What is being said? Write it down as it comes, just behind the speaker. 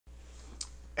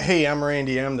Hey, I'm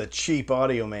Randy. I'm the cheap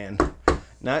audio man.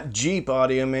 Not Jeep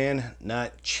audio man,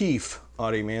 not chief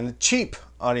audio man, the cheap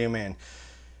audio man.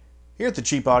 Here at the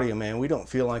Cheap Audio Man, we don't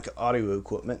feel like audio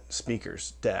equipment,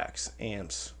 speakers, DACs,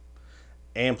 amps,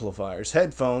 amplifiers,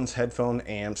 headphones, headphone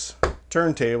amps,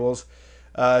 turntables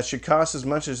should cost as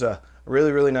much as a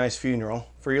really nice funeral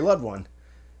for your loved one.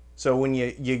 So when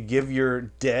you give your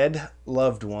dead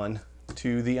loved one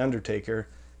to the undertaker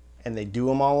and they do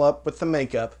them all up with the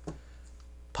makeup,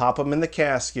 pop them in the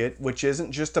casket, which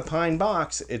isn't just a pine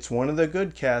box, it's one of the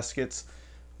good caskets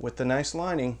with the nice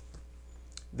lining.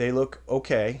 They look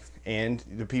okay, and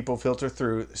the people filter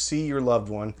through, see your loved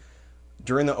one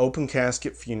during the open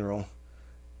casket funeral,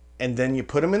 and then you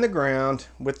put them in the ground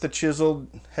with the chiseled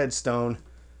headstone,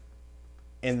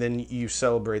 and then you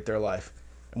celebrate their life.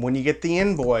 And when you get the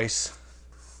invoice,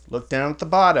 look down at the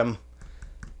bottom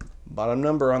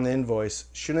number on the invoice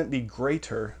shouldn't be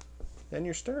greater than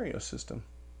your stereo system.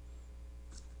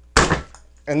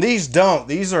 And these don't.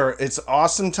 These are, it's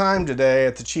awesome time today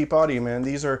at the Cheap Audio Man.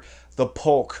 These are the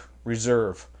Polk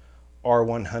Reserve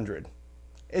R100.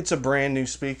 It's a brand new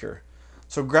speaker.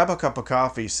 So grab a cup of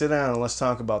coffee, sit down, and let's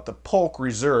talk about the Polk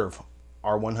Reserve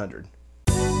R100.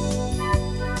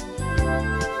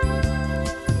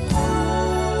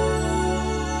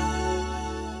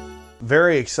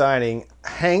 Very exciting.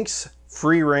 Hank's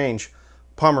Free Range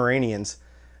Pomeranians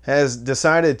has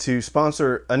decided to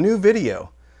sponsor a new video.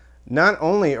 Not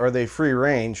only are they free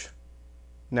range,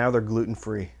 now they're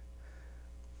gluten-free.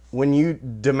 When you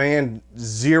demand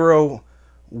 0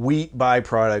 wheat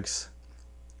byproducts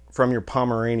from your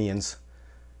Pomeranians,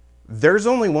 there's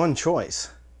only one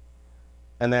choice,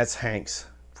 and that's Hank's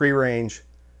Free Range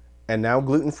and now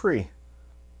gluten-free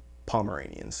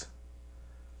Pomeranians.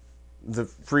 The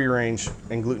free range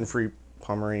and gluten-free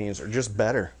Pomeranians are just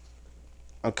better.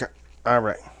 Okay, all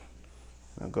right.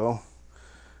 Now go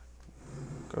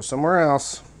somewhere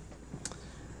else.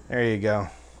 There you go.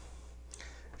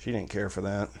 She didn't care for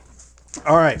that.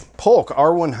 All right, Polk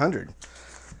R100.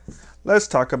 Let's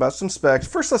talk about some specs.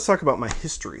 First, let's talk about my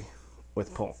history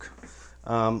with Polk.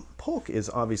 Polk is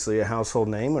obviously a household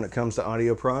name when it comes to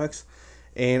audio products,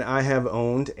 and I have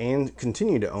owned and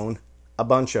continue to own a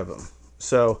bunch of them.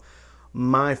 So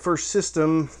my first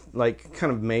system, like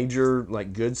kind of major,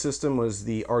 like good system, was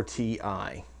the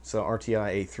RTI. So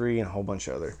RTI A3 and a whole bunch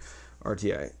of other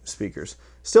RTI speakers.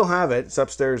 Still have it. It's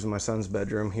upstairs in my son's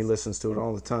bedroom. He listens to it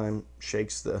all the time.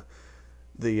 Shakes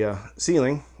the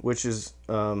ceiling, which is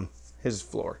his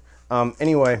floor.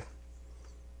 Anyway,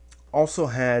 also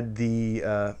had the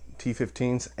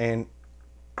T15s, and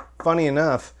funny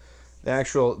enough,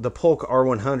 the Polk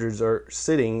R100s are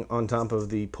sitting on top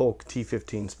of the Polk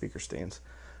T15 speaker stands.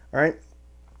 All right.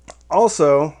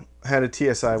 Also had a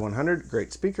TSI 100,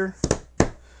 great speaker.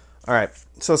 All right,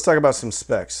 so let's talk about some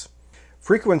specs.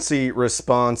 Frequency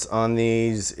response on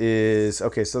these is,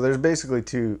 okay, so there's basically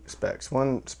two specs.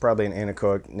 One's probably an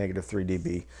anechoic, -3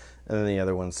 dB, and then the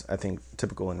other one's, I think,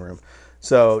 typical in room.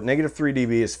 So -3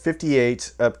 dB is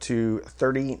 58 up to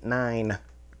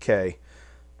 39K.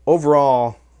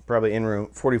 Overall, probably in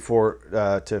room,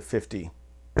 44 to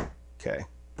 50K.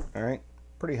 All right,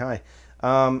 pretty high.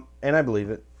 And I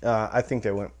believe it. I think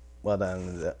they went well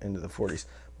down into the 40s.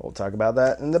 We'll talk about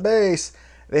that in the bass.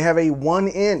 They have a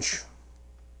 1-inch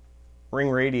ring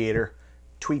radiator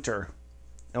tweeter.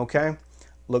 Okay,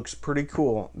 looks pretty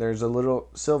cool. There's a little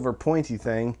silver pointy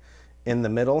thing in the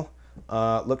middle.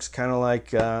 Looks kind of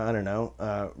like I don't know,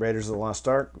 Raiders of the Lost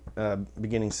Ark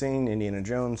beginning scene, Indiana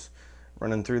Jones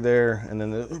running through there, and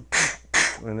then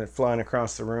and it flying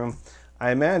across the room.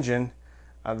 I imagine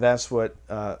that's what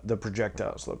the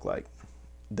projectiles look like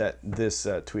that this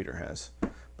tweeter has.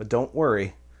 But don't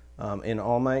worry. In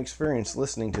all my experience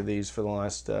listening to these for the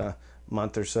last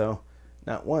month or so,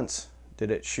 not once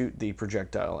did it shoot the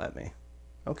projectile at me.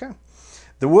 Okay.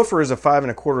 The woofer is a 5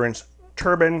 1/4-inch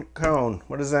turbine cone.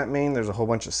 What does that mean? There's a whole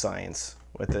bunch of science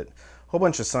with it. Whole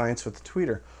bunch of science with the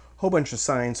tweeter. Whole bunch of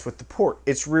science with the port.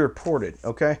 It's rear ported,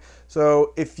 okay?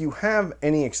 So if you have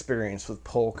any experience with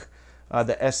Polk,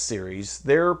 the S series,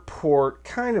 their port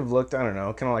kind of looked, I don't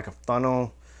know, kind of like a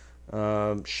funnel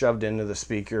shoved into the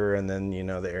speaker, and then, you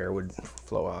know, the air would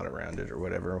flow out around it or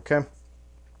whatever, okay?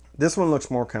 This one looks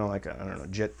more kind of like a, I don't know,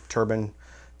 jet turbine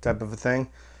type of a thing.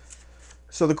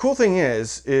 So the cool thing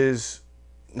is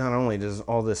not only does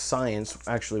all this science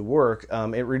actually work,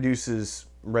 it reduces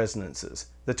resonances.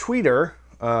 The tweeter,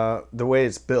 the way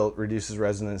it's built, reduces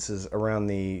resonances around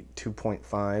the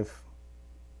 2.5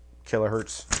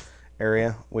 kilohertz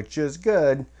area, which is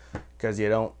good because you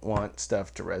don't want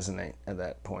stuff to resonate at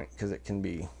that point because it can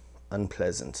be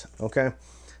unpleasant. Okay,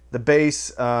 the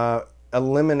bass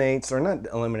eliminates, or not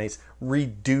eliminates,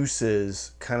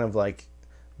 reduces kind of like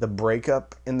the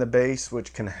breakup in the bass,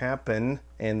 which can happen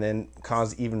and then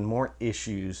cause even more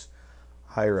issues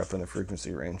higher up in the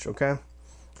frequency range, okay?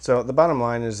 So the bottom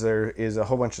line is there is a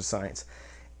whole bunch of science.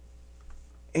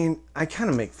 And I kind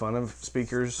of make fun of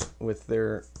speakers with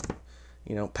their,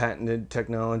 you know, patented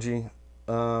technology.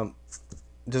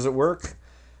 Does it work?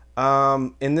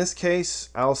 In this case,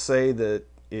 I'll say that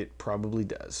it probably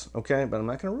does, okay? But I'm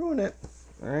not going to ruin it,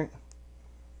 all right?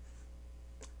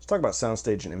 Let's talk about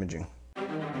soundstage and imaging.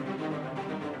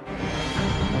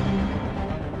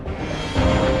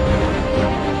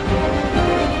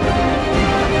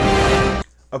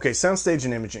 Okay, soundstage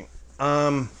and imaging.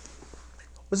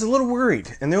 Was a little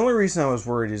worried, and the only reason I was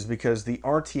worried is because the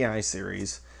RTI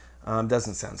series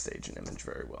doesn't soundstage and image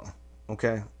very well.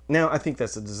 Okay, now I think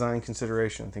that's a design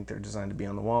consideration. I think they're designed to be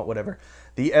on the wall, whatever.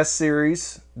 The S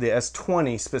series, the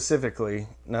S20 specifically,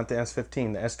 not the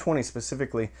S15, the S20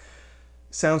 specifically,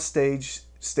 soundstage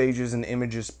stages and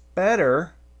images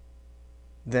better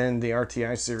than the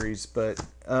RTI series, but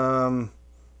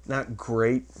not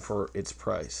great for its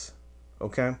price.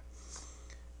 Okay,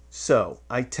 so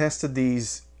I tested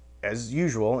these as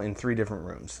usual in 3 different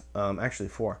rooms, actually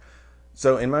 4.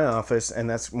 So in my office, and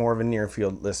that's more of a near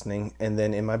field listening, and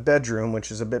then in my bedroom,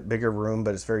 which is a bit bigger room,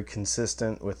 but it's very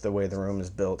consistent with the way the room is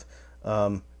built,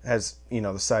 has, you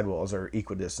know, the sidewalls are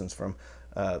equidistant from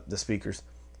the speakers.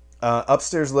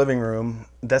 Upstairs living room,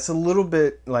 that's a little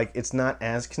bit like, it's not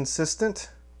as consistent,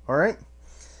 all right?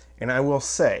 And I will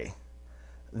say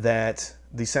that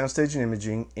the soundstage and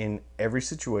imaging in every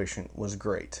situation was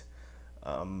great.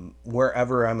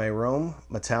 Wherever I may roam,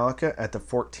 Metallica at the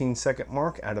 14-second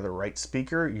mark out of the right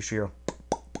speaker, you should hear,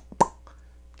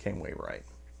 came way right.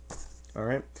 All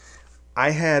right. I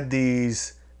had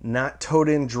these not towed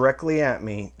in directly at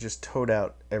me, just towed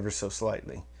out ever so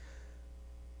slightly.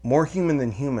 More Human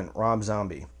Than Human, Rob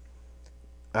Zombie.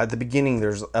 At the beginning,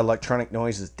 there's electronic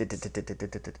noises,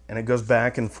 and it goes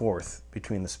back and forth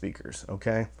between the speakers,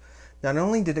 okay? Not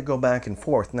only did it go back and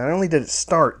forth, not only did it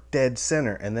start dead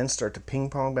center and then start to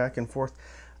ping pong back and forth,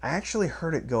 I actually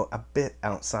heard it go a bit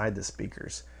outside the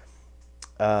speakers.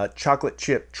 Chocolate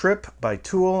Chip Trip by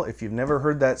Tool. If you've never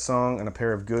heard that song on a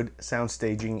pair of good sound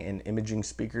staging and imaging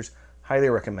speakers, highly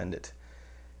recommend it.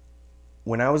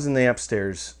 When I was in the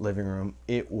upstairs living room,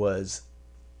 it was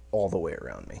all the way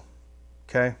around me.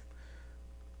 Okay?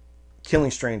 Killing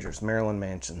Strangers, Marilyn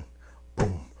Manson.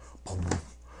 Boom, boom, boom,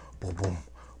 boom, boom.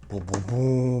 Boom, boom,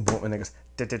 boom, boom, and it goes,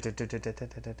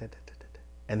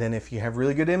 and then if you have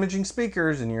really good imaging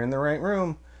speakers and you're in the right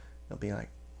room, it'll be like,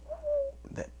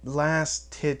 that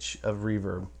last titch of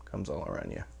reverb comes all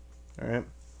around you. All right,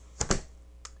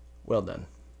 well done,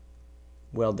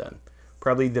 well done.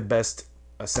 Probably the best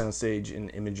soundstage and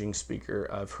imaging speaker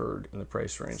I've heard in the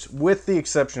price range, with the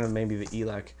exception of maybe the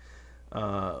ELAC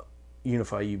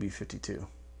Unify UB52,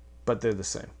 but they're the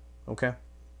same. Okay,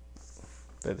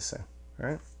 they're the same. All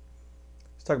right.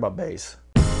 Let's talk about bass.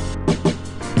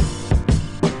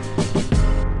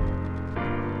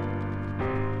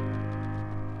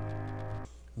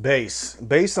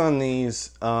 Bass on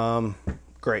these,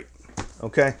 great.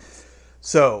 Okay,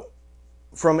 so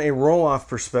from a roll-off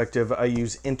perspective, I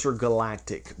use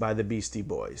Intergalactic by the Beastie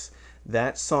Boys.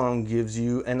 That song gives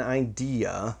you an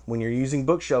idea, when you're using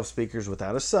bookshelf speakers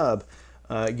without a sub,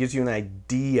 it gives you an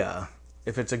idea.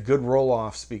 If it's a good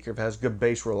roll-off speaker, if it has good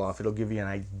bass roll-off, it'll give you an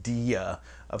idea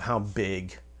of how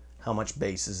much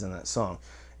bass is in that song.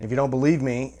 And if you don't believe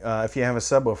me, if you have a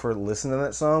subwoofer, listen to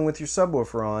that song with your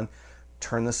subwoofer on,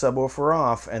 turn the subwoofer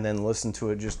off, and then listen to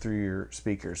it just through your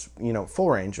speakers. You know, full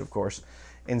range, of course,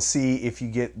 and see if you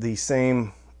get the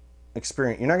same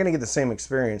experience. You're not going to get the same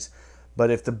experience, but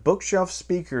if the bookshelf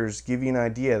speakers give you an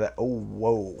idea that, oh,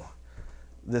 whoa,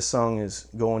 this song is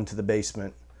going to the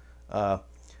basement,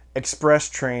 express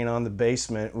train on the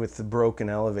basement with the broken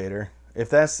elevator.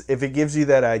 If it gives you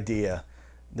that idea,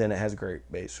 then it has great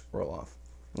bass roll off.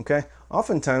 Okay?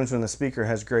 Oftentimes when the speaker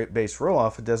has great bass roll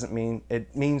off,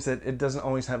 it means that it doesn't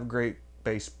always have great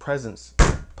bass presence.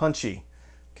 Punchy.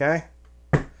 Okay?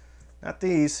 Not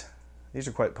these. These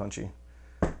are quite punchy.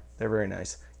 They're very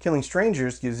nice. Killing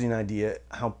Strangers gives you an idea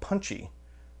how punchy,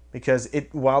 because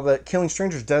while the Killing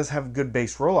Strangers does have good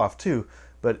bass roll off too,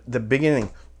 but the beginning,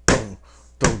 boom,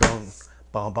 dum dum,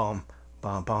 bom bom,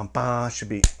 bom bom bom, should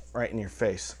be right in your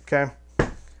face. Okay.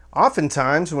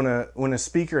 Oftentimes, when a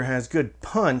speaker has good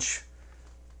punch,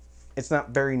 it's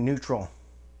not very neutral.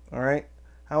 All right.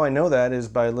 How I know that is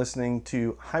by listening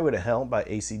to Highway to Hell by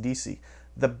AC/DC.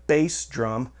 The bass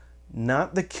drum,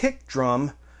 not the kick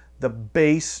drum, the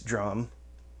bass drum.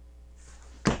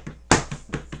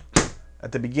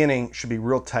 at the beginning should be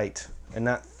real tight and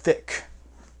not thick.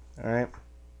 All right,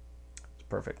 it's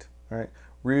perfect. All right,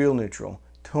 real neutral,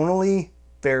 tonally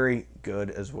very good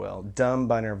as well. Dumb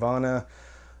by Nirvana.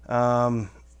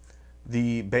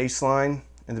 The bass line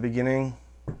in the beginning,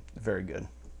 very good.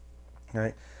 All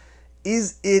right,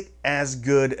 is it as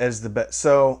good as the best?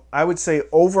 So I would say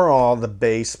overall the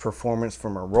bass performance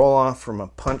from a roll off, from a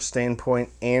punch standpoint,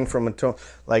 and from a tone,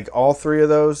 like all three of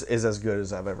those is as good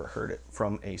as I've ever heard it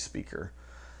from a speaker.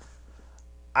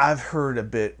 I've heard a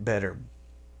bit better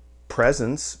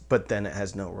presence, but then it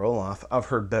has no roll off. I've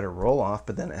heard better roll off,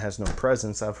 but then it has no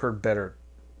presence. I've heard better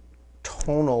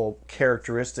tonal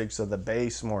characteristics of the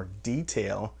bass, more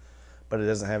detail, but it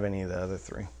doesn't have any of the other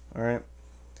three. All right.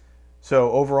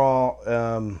 So overall,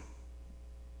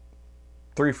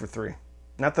 3 for 3.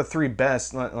 Not the 3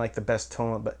 best, not like the best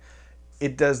tonal, but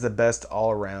it does the best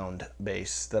all-around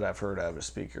bass that I've heard out of a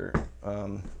speaker.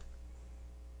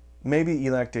 Maybe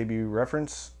ELAC debut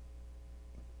reference.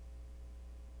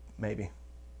 Maybe.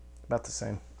 About the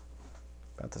same.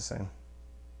 About the same.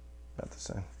 About the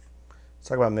same. Let's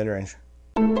talk about mid-range.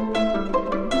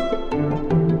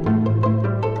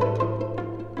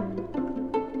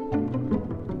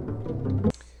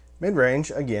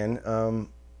 Mid-range, again,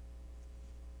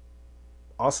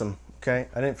 awesome. Okay,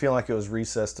 I didn't feel like it was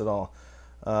recessed at all.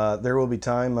 There Will Be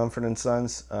Time, Mumford &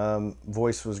 Sons.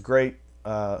 Voice was great.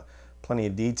 Plenty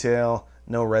of detail.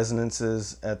 No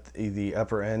resonances at the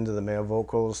upper end of the male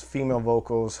vocals. Female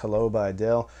vocals, Hello by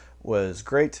Adele was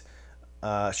great.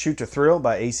 Shoot to Thrill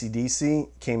by AC/DC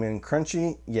came in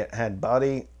crunchy, yet had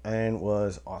body and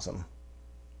was awesome.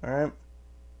 All right.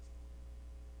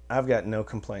 I've got no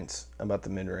complaints about the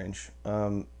mid-range.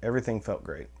 Everything felt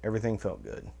great. Everything felt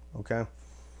good. Okay.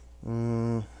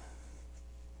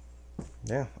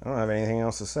 Yeah, I don't have anything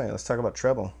else to say. Let's talk about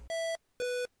treble.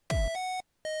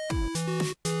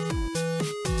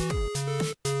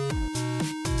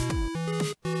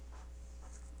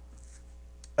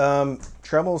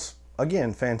 Trebles,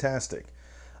 again, fantastic.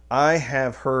 I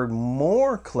have heard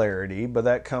more clarity, but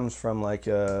that comes from like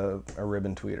a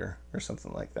ribbon tweeter or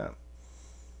something like that.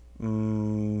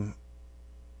 You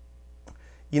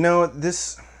know,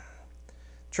 this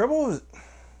treble is,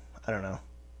 I don't know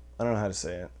how to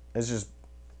say it.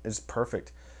 It's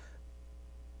perfect.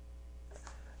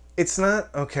 It's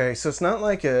not, okay, so it's not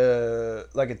like a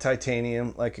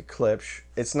titanium, like a Klipsch.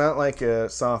 It's not like a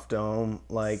soft dome,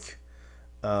 like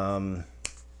ELAC.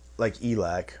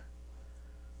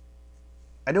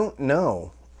 I don't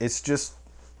know. It's just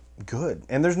good.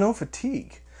 And there's no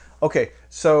fatigue. Okay,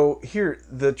 so here,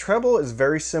 the treble is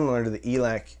very similar to the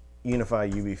ELAC Unify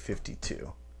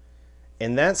UB52.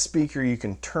 And that speaker you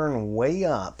can turn way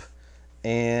up,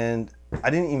 and I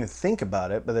didn't even think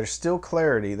about it, but there's still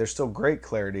clarity. There's still great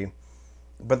clarity,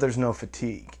 but there's no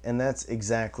fatigue. And that's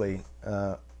exactly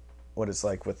what it's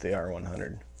like with the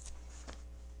R100.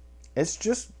 It's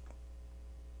just,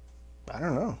 I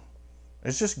don't know.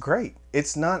 It's just great.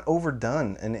 It's not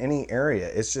overdone in any area.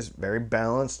 It's just very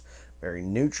balanced, very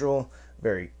neutral,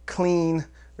 very clean,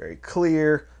 very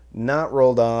clear, not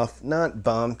rolled off, not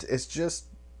bumped. It's just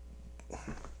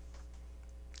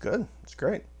good. It's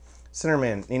great.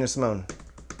 Centerman, Nina Simone.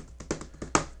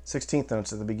 16th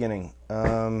notes at the beginning.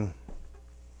 Do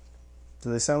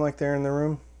they sound like they're in the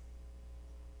room?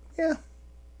 Yeah.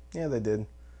 Yeah, they did.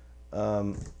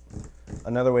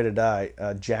 Another Way to Die,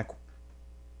 Jack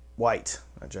White,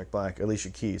 not Jack Black,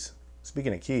 Alicia Keys.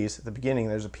 Speaking of keys, at the beginning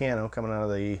there's a piano coming out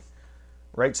of the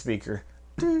right speaker.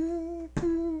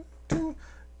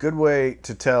 Good way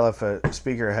to tell if a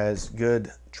speaker has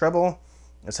good treble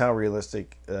is how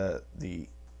realistic the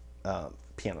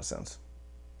piano sounds.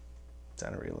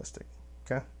 Sounded realistic.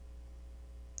 Okay?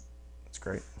 That's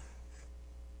great.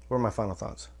 What are my final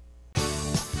thoughts?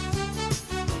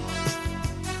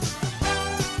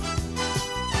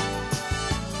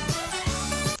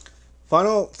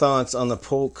 Final thoughts on the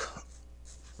Polk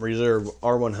Reserve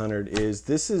R100 is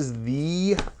this is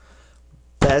the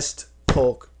best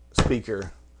Polk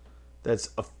speaker that's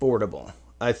affordable,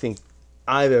 I think,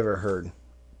 I've ever heard,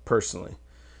 personally.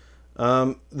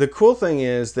 The cool thing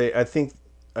is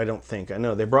I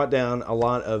know they brought down a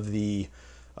lot of the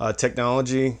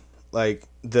technology, like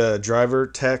the driver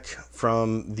tech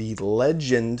from the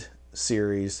Legend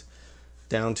series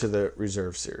down to the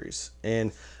Reserve series.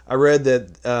 And I read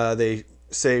that they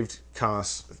saved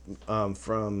costs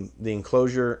from the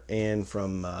enclosure and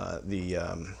from the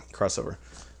crossover.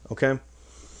 Okay.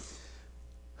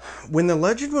 When the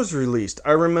Legend was released,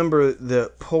 I remember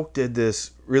that Polk did this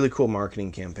really cool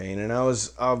marketing campaign, and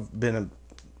I've been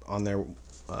on their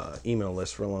email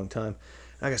list for a long time.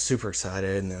 I got super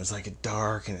excited, and it was like a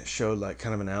dark, and it showed like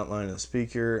kind of an outline of the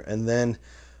speaker, and then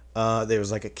there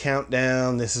was like a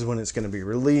countdown. This is when it's going to be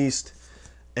released,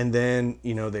 and then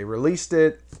they released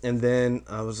it, and then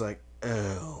I was like,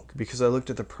 oh, because I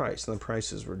looked at the price, and the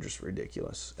prices were just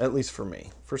ridiculous. At least for me.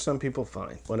 For some people,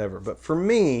 fine, whatever. But for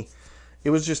me,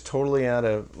 it was just totally out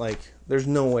of like. There's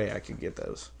no way I could get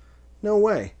those. No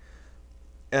way.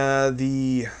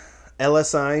 The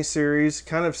LSI series,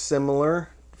 kind of similar.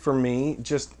 For me,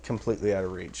 just completely out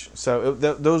of reach. So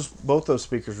both those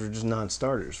speakers were just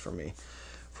non-starters for me,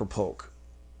 for Polk.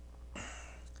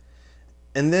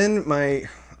 And then my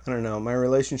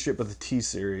relationship with the T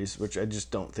series, which I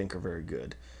just don't think are very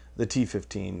good. The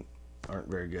T15 aren't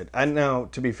very good. Now,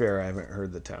 to be fair, I haven't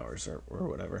heard the towers or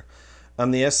whatever.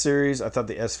 The S series, I thought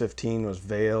the S15 was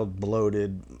veiled,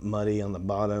 bloated, muddy on the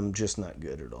bottom, just not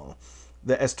good at all.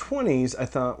 The S20s I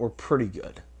thought were pretty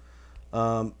good.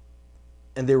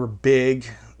 And they were big,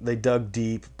 they dug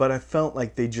deep, but I felt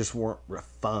like they just weren't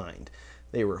refined.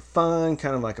 They were fine,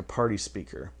 kind of like a party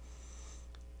speaker.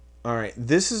 All right,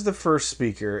 this is the first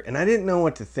speaker, and I didn't know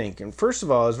what to think. And first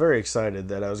of all, I was very excited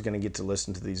that I was going to get to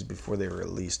listen to these before they were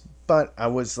released. But I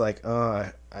was like,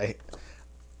 I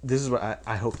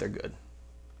hope they're good.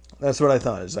 That's what I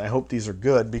thought, is I hope these are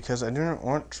good, because I didn't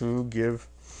want to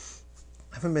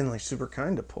I haven't been like super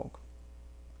kind to Polk.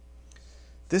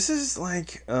 This is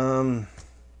like,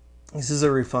 this is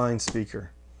a refined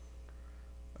speaker.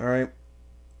 All right.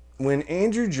 When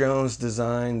Andrew Jones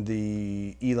designed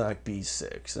the ELAC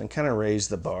B6 and kind of raised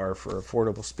the bar for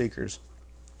affordable speakers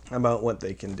about what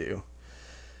they can do,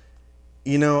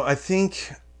 I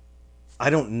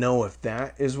don't know if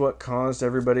that is what caused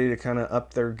everybody to kind of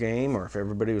up their game, or if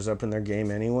everybody was up in their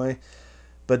game anyway.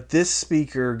 But this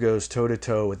speaker goes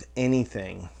toe-to-toe with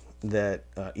anything that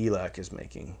ELAC is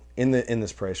making in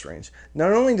this price range.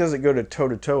 Not only does it go to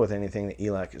toe-to-toe with anything that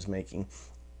ELAC is making,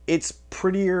 it's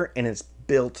prettier and it's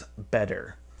built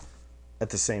better at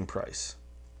the same price.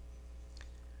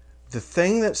 The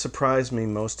thing that surprised me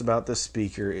most about this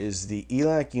speaker is the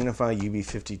ELAC Unify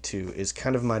UB52 is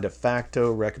kind of my de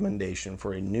facto recommendation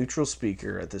for a neutral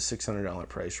speaker at the $600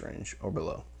 price range or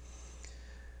below.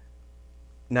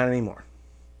 Not anymore.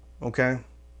 Okay?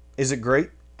 Is it great?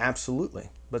 Absolutely.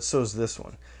 But so is this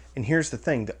one. And here's the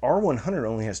thing. The R100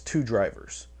 only has 2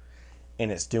 drivers.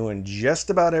 And it's doing just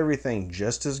about everything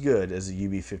just as good as the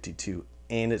UB52.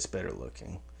 And it's better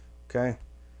looking. Okay?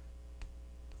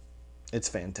 It's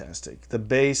fantastic. The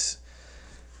bass,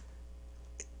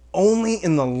 only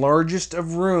in the largest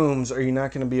of rooms are you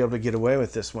not going to be able to get away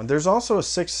with this one. There's also a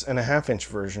 6.5-inch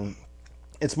version.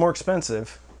 It's more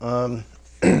expensive. But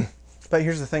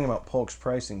here's the thing about Polk's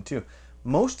pricing too.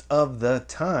 Most of the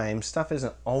time, stuff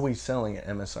isn't always selling at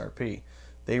MSRP.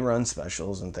 They run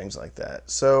specials and things like that.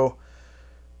 So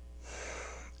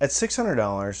at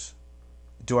 $600,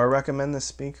 do I recommend this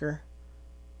speaker?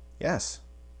 Yes,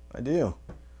 I do.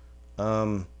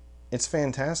 It's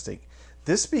fantastic.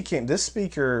 This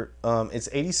speaker, it's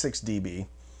 86 dB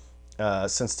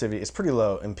sensitivity. It's pretty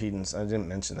low impedance. I didn't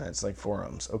mention that. It's like 4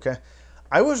 ohms. Okay.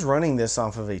 I was running this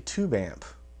off of a tube amp,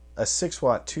 a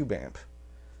 6-watt tube amp,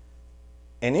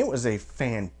 and it was a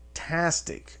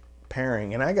fantastic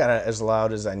pairing. And I got it as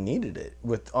loud as I needed it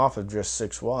off of just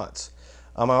 6 watts.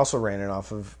 I also ran it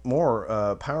off of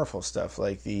more powerful stuff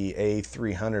like the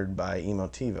A300 by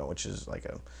Emotiva, which is like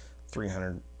a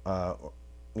 300. I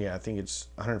think it's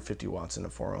 150 watts into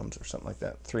 4 ohms or something like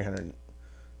that. 300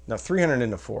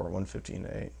 into 4, 150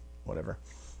 into 8, whatever.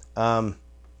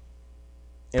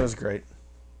 It was great.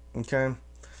 Okay.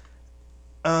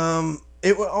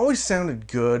 It always sounded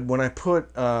good. When I put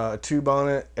a tube on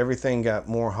it, everything got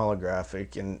more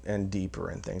holographic and deeper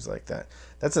and things like that.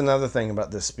 That's another thing about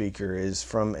this speaker, is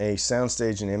from a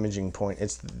soundstage and imaging point,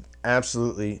 it's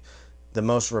absolutely the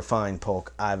most refined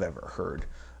Polk I've ever heard.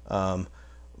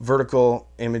 Vertical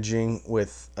imaging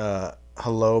with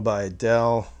Hello by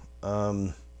Adele.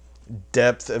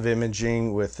 Depth of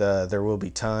imaging with There Will Be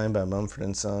Time by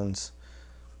Mumford & Sons.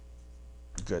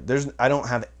 Good. I don't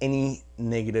have any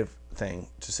negative thing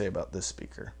to say about this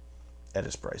speaker at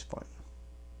its price point.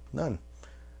 None.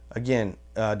 Again,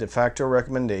 de facto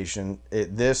recommendation.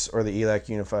 This or the ELAC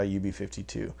Unify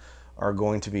UB52 are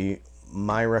going to be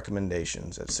my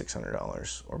recommendations at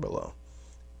 $600 or below.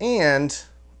 And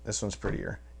this one's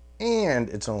prettier. And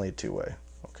it's only a 2-way.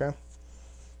 Okay?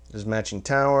 There's matching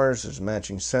towers. There's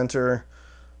matching center.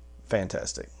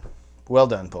 Fantastic. Well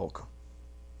done, Polk.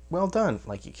 Well done.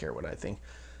 Like you care what I think.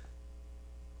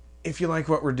 If you like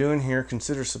what we're doing here,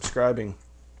 consider subscribing.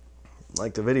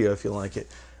 Like the video if you like it.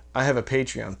 I have a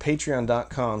Patreon.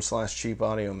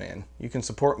 Patreon.com/cheapaudioman. You can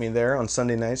support me there. On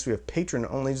Sunday nights, we have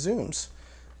patron-only Zooms.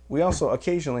 we also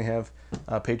occasionally have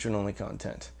patron-only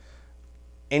content.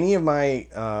 Any of my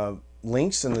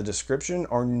links in the description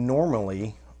are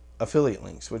normally affiliate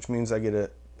links, which means I get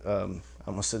a, I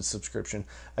almost said subscription,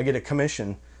 I get a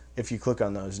commission if you click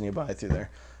on those and you buy it through there.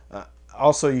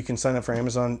 Also, you can sign up for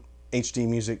Amazon HD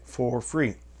Music for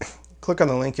free. Click on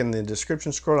the link in the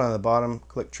description, scroll down to the bottom,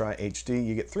 click Try HD.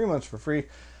 You get 3 months for free.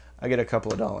 I get a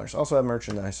couple of dollars. Also have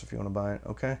merchandise if you want to buy it,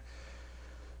 okay?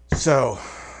 So,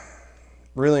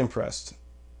 really impressed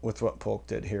with what Polk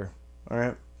did here, all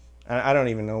right? I don't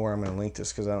even know where I'm going to link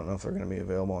this because I don't know if they're going to be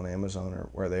available on Amazon or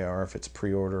where they are, if it's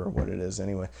pre-order or what it is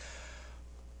anyway.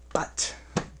 But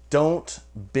don't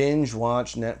binge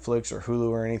watch Netflix or Hulu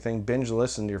or anything. Binge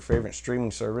listen to your favorite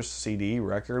streaming service, CD,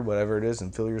 record, whatever it is,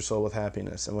 and fill your soul with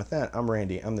happiness. And with that, I'm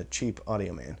Randy. I'm the Cheap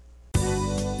Audio Man.